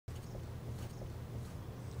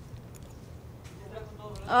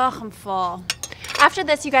Ugh, I'm full. After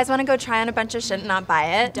this, you guys want to go try on a bunch of shit and not buy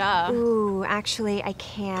it? Duh. Ooh, actually, I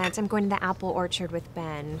can't. I'm going to the apple orchard with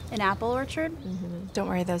Ben. An apple orchard? Don't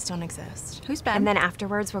worry, those don't exist. Who's Ben? And then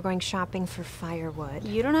afterwards, we're going shopping for firewood.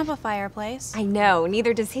 You don't have a fireplace. I know,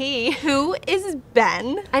 neither does he. Who is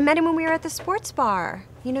Ben? I met him when we were at the sports bar.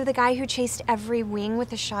 You know, the guy who chased every wing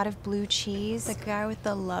with a shot of blue cheese? The guy with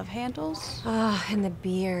the love handles? Ah, and the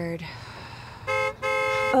beard.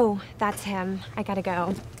 Oh, that's him. I gotta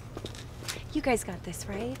go. You guys got this,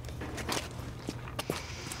 right?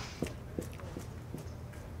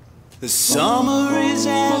 The summer is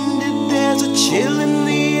ended, there's a chill in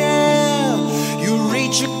the air. You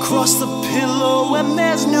reach across the pillow and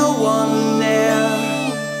there's no one there.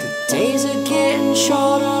 The days are getting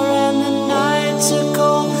shorter and the nights are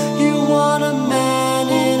cold. You want a man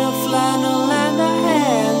in a flannel and a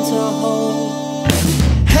hand to hold.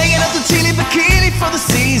 Hanging out the teeny bikini for the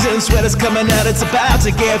season. Sweater's coming out, it's about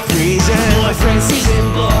to get freezing. Boyfriend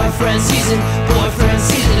season, boyfriend season. Boyfriend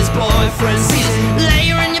season, it's boyfriend season.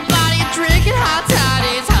 Layer in your body, you're drinking hot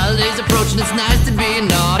toddies. Holidays approaching, it's nice to be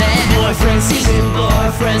naughty. Boyfriend season,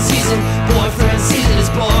 boyfriend season. Boyfriend season, it's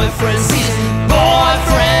boyfriend season.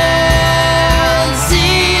 Boyfriend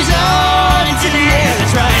season, it's in the air,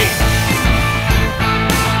 that's right.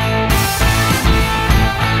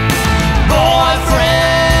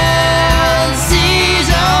 Boyfriend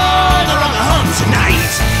season, they're on the hump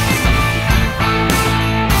tonight.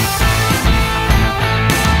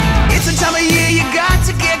 It's the time of year you got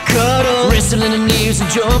to get cuddled. Wrestling in knees and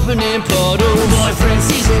jumping in puddles. Boyfriend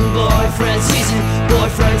season, boyfriend season.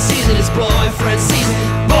 Boyfriend season, it's boyfriend season.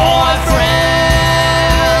 Boyfriend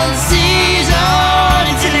season,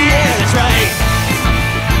 it's in the air, that's right.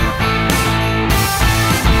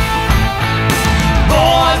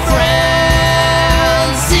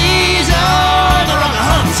 Boyfriend season, they're on the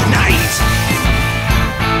hump tonight.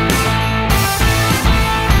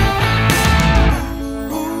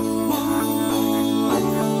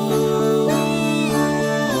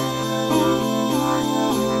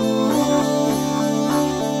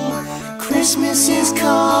 Christmas is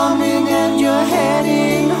coming and you're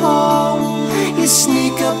heading home. You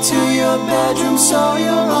sneak up to your bedroom so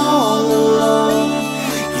you're all alone.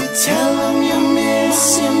 You tell him you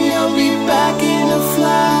miss him, you'll be back in a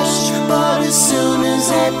flash. But as soon as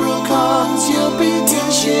April comes, you'll be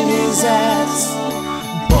dishing his ass.